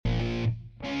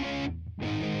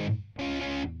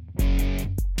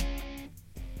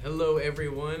Hello,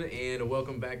 everyone, and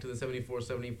welcome back to the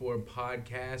 7474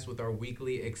 podcast with our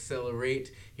weekly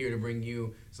Accelerate, here to bring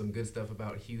you some good stuff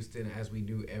about Houston as we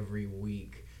do every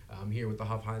week. I'm here with the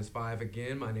Hoff Hines 5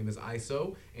 again. My name is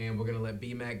ISO, and we're going to let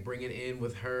B-Mac bring it in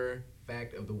with her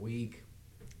fact of the week.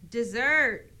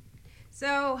 Dessert.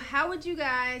 So how would you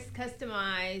guys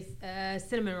customize a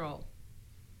cinnamon roll?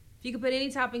 If you could put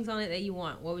any toppings on it that you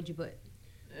want, what would you put?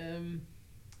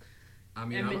 I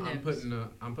mean,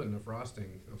 I'm putting a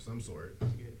frosting of some sort.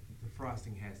 Yeah, the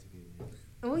frosting has to be in there.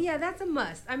 Oh yeah, that's a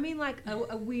must. I mean, like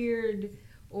a weird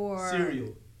or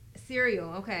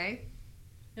cereal. Okay,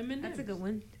 M&Ms. that's a good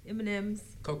one. M&Ms.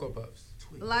 Cocoa Puffs.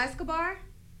 La Escobar.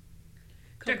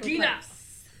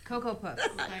 Tequilas. Cocoa Puffs.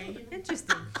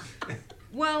 Interesting.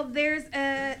 Well, there's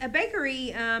a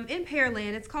bakery in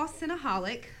Pearland. It's called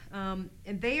Cinnaholic, and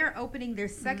they are opening their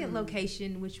second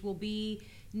location, which will be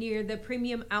near the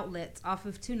Premium Outlets off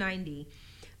of 290.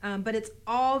 But it's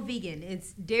all vegan.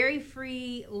 It's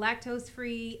dairy-free,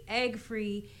 lactose-free,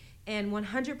 egg-free, and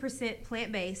 100%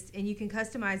 plant-based, and you can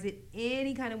customize it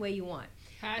any kind of way you want.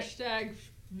 Hashtag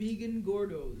vegan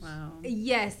gordos. Wow.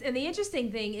 Yes, and the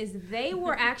interesting thing is they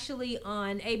were actually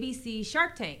on ABC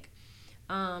Shark Tank.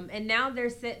 And now they're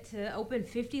set to open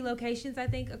 50 locations, I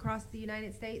think, across the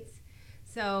United States.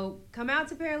 So come out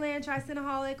to Pearland, try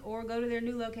Cinnaholic, or go to their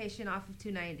new location off of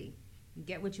 290.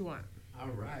 Get what you want. All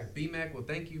right. B-Mac, well,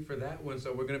 thank you for that one.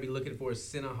 So we're going to be looking for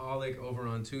Cinnaholic over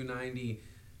on 290.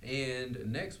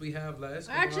 And next we have La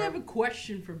Escobar. I actually have a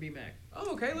question for B-Mac.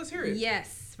 Oh, okay. Let's hear it.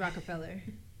 Yes, Rockefeller.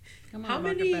 Come on, How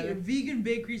many Rockefeller. vegan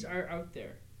bakeries are out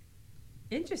there?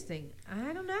 Interesting.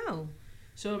 I don't know.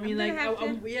 So I I'm mean, gonna like, have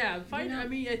to- fine. You know- I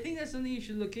mean, I think that's something you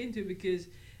should look into because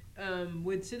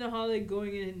with Cinnaholic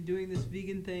going in and doing this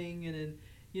vegan thing, and then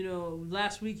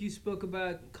last week you spoke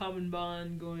about Common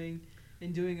Bond going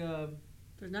and doing a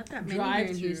There's not that many here in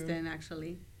drive-thru. Houston,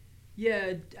 actually.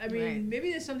 yeah. I mean, Right. maybe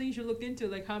there's something you should look into,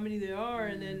 like how many there are,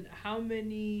 and then how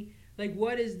many, like,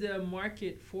 what is the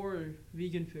market for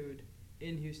vegan food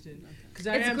in Houston? Because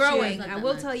It's growing. not I that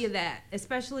will much. tell you that,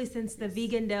 especially since the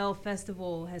Vegan Dell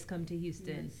Festival has come to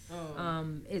Houston.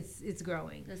 Oh. It's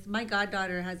growing. Yes, my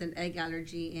goddaughter has an egg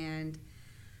allergy, and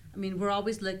I mean, we're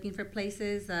always looking for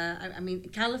places. I mean,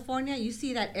 California, you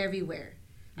see that everywhere.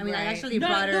 I mean, I Right. actually no,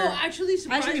 brought her. no, actually, I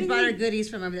surprisingly, actually brought her goodies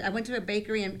from over there. I went to a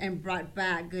bakery and brought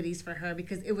back goodies for her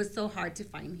because it was so hard to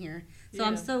find here. So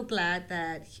I'm Yeah. so glad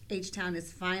that H-Town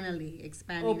is finally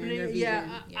expanding in their opening. vegan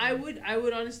Yeah, I would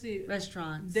honestly.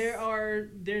 restaurants. There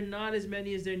not as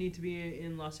many as there need to be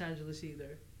in Los Angeles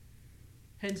either.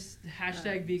 Hence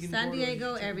hashtag vegan. San gordos.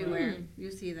 Diego, Check it out. everywhere. You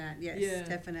see that. Yes, Yeah.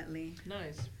 definitely.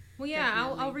 Nice. Well, yeah,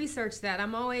 I'll Definitely. research that.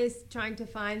 I'm always trying to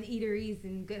find eateries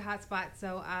and good hot spots,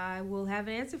 so I will have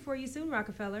an answer for you soon,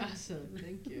 Rockefeller. Awesome.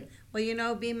 Thank you.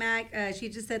 Well, B-Mac, she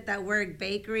just said that word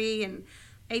bakery and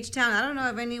H-Town. I don't know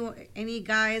if any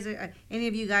guys, any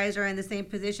of you guys are in the same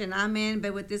position I'm in,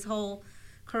 but with this whole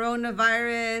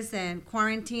coronavirus and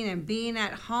quarantine and being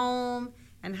at home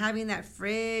and having that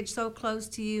fridge so close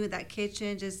to you, that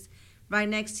kitchen just right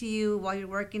next to you while you're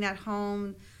working at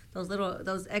home,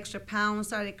 those extra pounds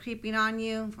started creeping on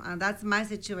you. That's my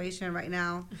situation right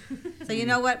now. So you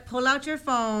know what? Pull out your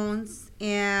phones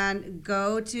and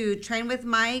go to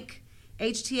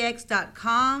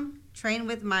trainwithmikehtx.com.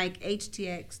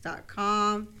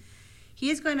 Trainwithmikehtx.com. He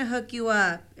is going to hook you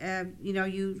up.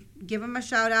 You give him a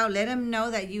shout out. Let him know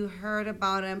that you heard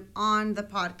about him on the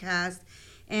podcast.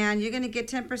 And you're going to get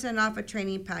 10% off a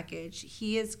training package.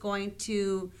 He is going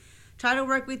to try to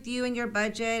work with you and your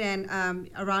budget and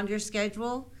around your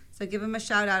schedule. So give him a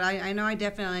shout out. I know I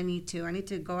definitely need to. I need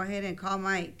to go ahead and call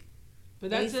Mike. But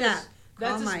that's ASAP. that's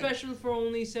Call a Mike. special for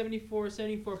only 74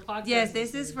 podcasts. Yes,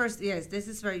 this is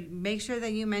for make sure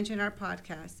that you mention our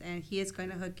podcast, and he is going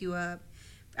to hook you up,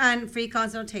 and free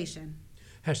consultation.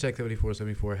 Hashtag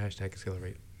 7474, hashtag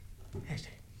Accelerate.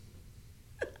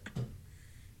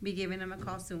 Be giving him a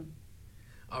call soon.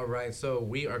 All right, so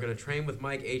we are going to train with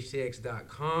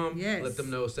MikeHTX.com. Yes. Let them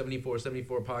know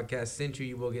 7474 podcast sent you.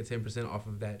 You will get 10% off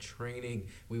of that training.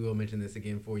 We will mention this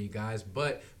again for you guys,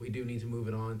 but we do need to move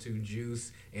it on to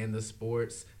Juice and the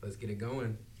sports. Let's get it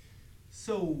going.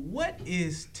 So, what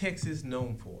is Texas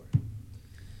known for?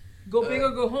 Go big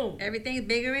or go home. Everything's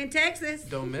bigger in Texas.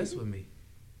 Don't mess with me.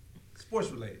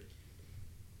 Sports related.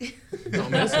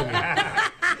 Don't mess with me.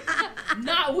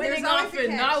 Not winning There's always a often.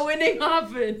 catch. Not winning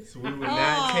often. So we will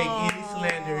not take any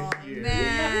slander here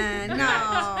Man,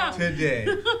 no. today.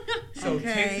 So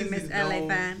Okay, Miss LA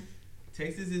fan.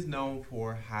 Texas is known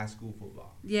for high school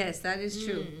football. Yes, that is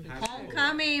true. High school.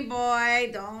 Homecoming, boy.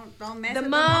 Don't mess The with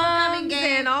moms the homecoming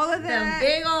game. and all of that. The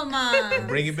big old moms. moms.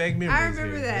 Bringing back memories. I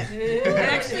remember here. that. Those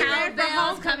Actually read for cowbells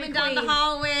Homecoming coming down the Queen.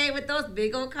 hallway with those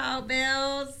big old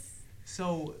cowbells.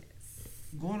 So,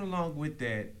 going along with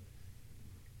that,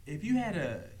 if you had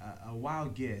a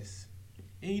wild guess,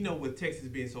 and you know, with Texas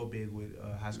being so big with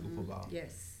high school football,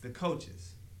 Yes. the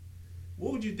coaches,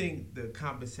 what would you think the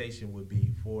compensation would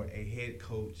be for a head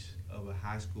coach of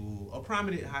a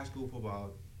prominent high school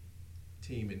football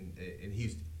team in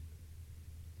Houston?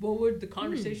 What would the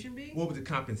conversation be? What would the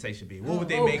compensation be? What would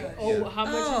they Oh, make? oh, how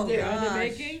much are they gosh.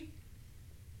 making?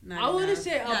 Not I want to enough.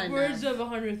 say Not upwards enough.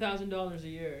 of $100,000 a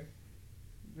year.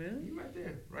 Really? You right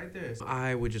there, right there.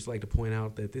 I would just like to point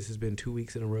out that this has been 2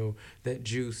 weeks in a row that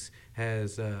Juice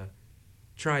has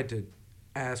tried to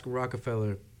ask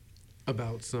Rockefeller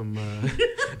about some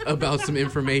about some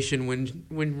information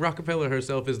when Rockefeller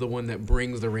herself is the one that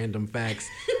brings the random facts.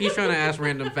 He's trying to ask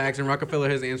random facts, and Rockefeller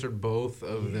has answered both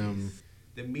of them.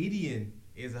 The median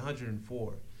is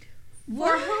 104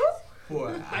 For who?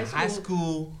 for a High high school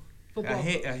school, a football.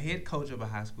 head coach of a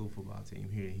high school football team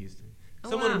here in Houston. Oh,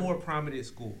 Some of the wow. more prominent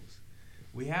schools.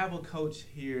 We have a coach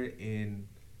here in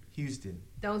Houston.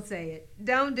 Don't say it.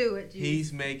 Don't do it. Juice.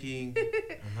 He's making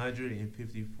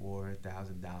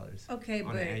 $154,000 Okay,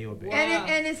 on but an annual basis. Wow.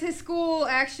 And is his school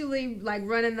actually like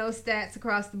running those stats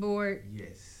across the board?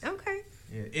 Yes. Okay.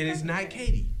 Yeah. And it's not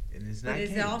Katie. And it's not but is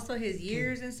Katie. it also his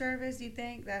years in service? You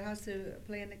think that has to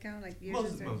play in the count, like years in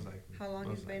most service? likely. How long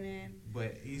Most he's been likely. in?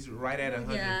 But he's right at Yeah.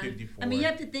 154. I mean, you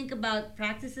have to think about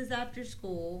practices after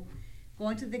school,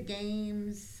 going to the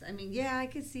games. I mean, yeah, I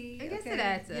could see. I guess okay. it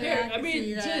adds up. Yeah, Here, I could see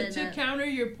mean, that to in a- counter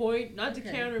your point, not to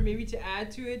Okay. counter, maybe to add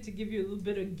to it, to give you a little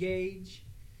bit of gauge.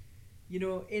 You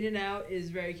know, In-N-Out is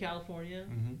very California,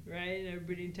 Mhm. right? And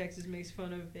everybody in Texas makes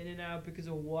fun of In-N-Out because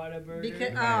of Whataburger.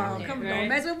 Because Right. come on, Right. don't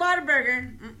mess with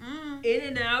Whataburger. Mm-mm.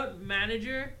 In-N-Out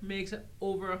manager makes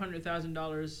over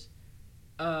 $100,000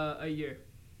 a year.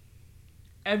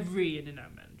 Every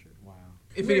In-N-Out manager. Wow.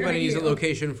 If We're anybody gonna needs a hear-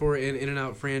 location for an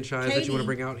In-N-Out franchise that you want to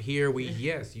Katie. bring out here,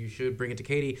 yes, you should bring it to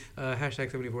Katie.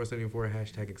 Hashtag 7474,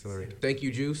 hashtag accelerate. Thank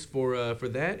you, Juice, for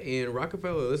that. And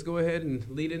Rockefeller, let's go ahead and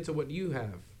lead into what you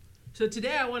have. So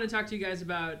today I want to talk to you guys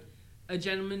about a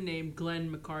gentleman named Glenn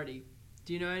McCarthy.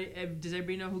 Do you know? Does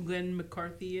everybody know who Glenn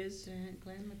McCarthy is?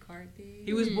 Glenn McCarthy.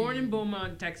 He was born in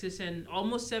Beaumont, Texas, and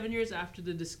almost 7 years after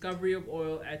the discovery of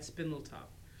oil at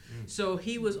Spindletop. So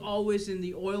he was always in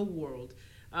the oil world.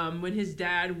 When his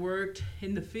dad worked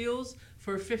in the fields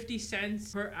for 50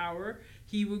 cents per hour,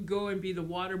 he would go and be the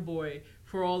water boy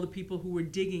for all the people who were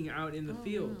digging out in the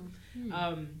field.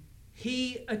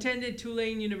 He attended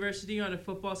Tulane University on a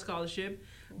football scholarship,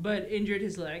 but injured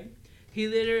his leg. He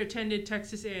later attended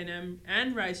Texas A&M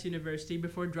and Rice University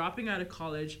before dropping out of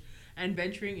college and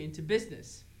venturing into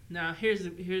business. Now, here's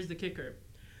the kicker.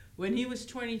 When he was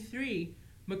 23,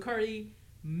 McCarty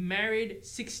married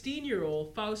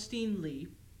 16-year-old Faustine Lee,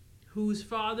 whose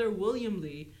father, William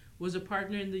Lee, was a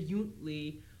partner in the Yount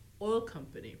Lee Oil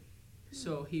Company.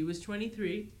 So he was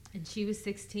 23. And she was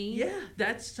 16. Yeah,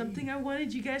 that's something I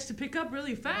wanted you guys to pick up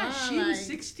really fast. Wow, She was like-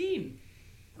 16.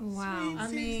 Wow. I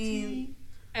mean,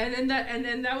 And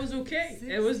that was okay.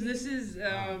 This is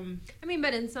I mean,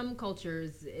 but in some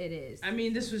cultures, it is. I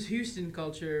mean, this was Houston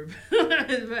culture.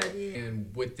 but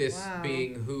And with this Wow.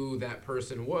 being who that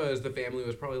person was, the family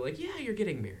was probably like, yeah, you're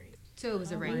getting married. So it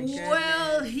was Oh my arranged. God.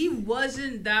 well, he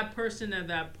wasn't that person at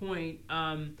that point.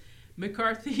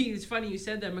 McCarthy, it's funny you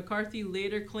said that. McCarthy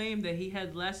later claimed that he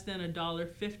had less than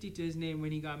 $1.50 to his name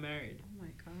when he got married. oh my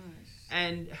gosh.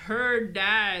 And her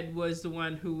dad was the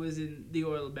one who was in the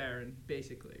oil baron,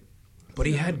 basically. But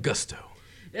he had gusto.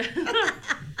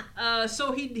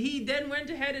 So he then went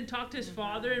ahead and talked his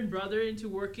father and brother into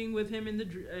working with him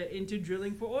into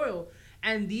drilling for oil.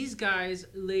 And these guys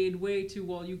laid way to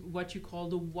what you call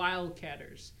the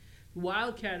wildcatters.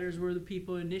 Wildcatters were the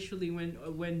people initially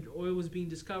when oil was being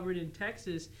discovered in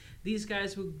Texas. These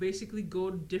guys would basically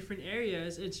go to different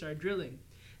areas and start drilling.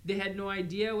 They had no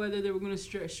idea whether they were going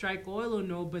to strike oil or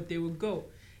no, but they would go.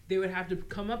 They would have to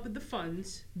come up with the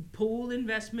funds, pool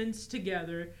investments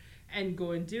together, and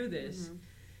go and do this. Mm-hmm.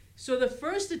 So the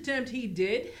first attempt he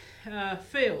did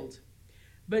failed.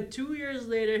 But 2 years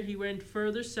later, he went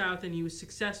further south and he was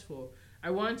successful.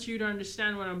 I want you to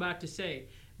understand what I'm about to say.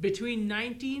 Between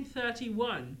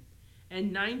 1931 and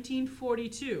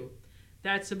 1942,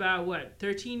 that's about,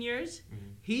 13 years? Mm-hmm.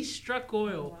 He struck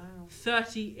oil Wow.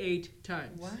 38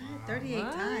 times. What? 38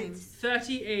 What? times.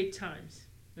 38 times.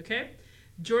 Okay?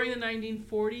 During the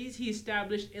 1940s, he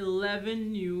established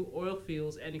 11 new oil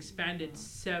fields and expanded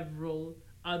several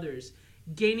others,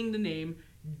 gaining the name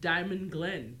Diamond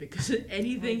Glen because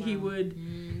anything he would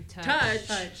Touch. touch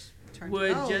Touch. Turned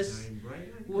would gold. just Shine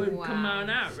bright like would Wow. come on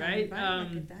out, Shine right? bright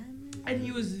like a diamond. And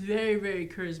he was very, very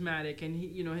charismatic, and he,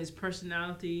 his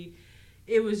personality,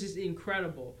 it was just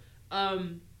incredible.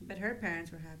 But her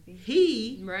parents were happy.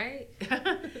 He Right?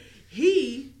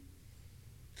 he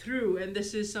threw, and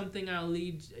this is something I'll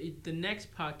lead the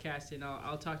next podcast, and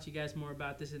I'll talk to you guys more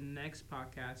about this in the next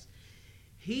podcast.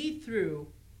 He threw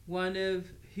one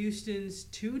of Houston's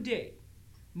to date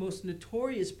most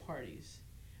notorious parties,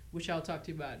 which I'll talk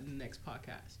to you about in the next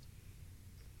podcast.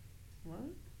 What?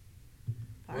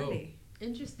 Party.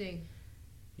 Interesting.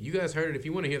 You guys heard it. If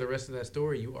you want to hear the rest of that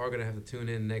story, you are going to have to tune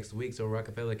in next week so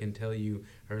Rockefeller can tell you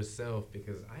herself,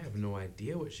 because I have no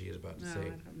idea what she is about to No, say. I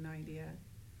have no idea.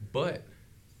 But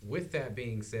with that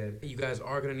being said, you guys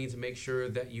are going to need to make sure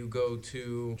that you go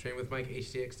to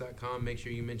trainwithmikehtx.com. Make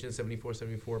sure you mention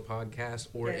 7474 podcast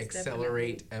or Yes,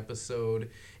 Accelerate episode,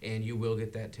 and you will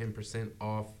get that 10%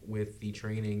 off with the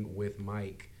Training with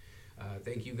Mike.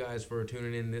 Thank you guys for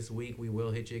tuning in this week. We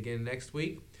will hit you again next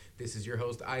week. This is your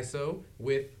host, ISO,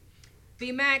 with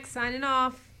VMAX signing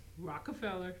off.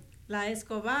 Rockefeller. La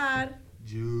Escobar.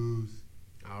 Juice.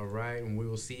 All right, and we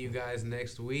will see you guys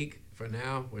next week. For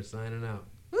now, we're signing out.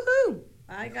 Woohoo!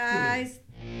 Bye, guys.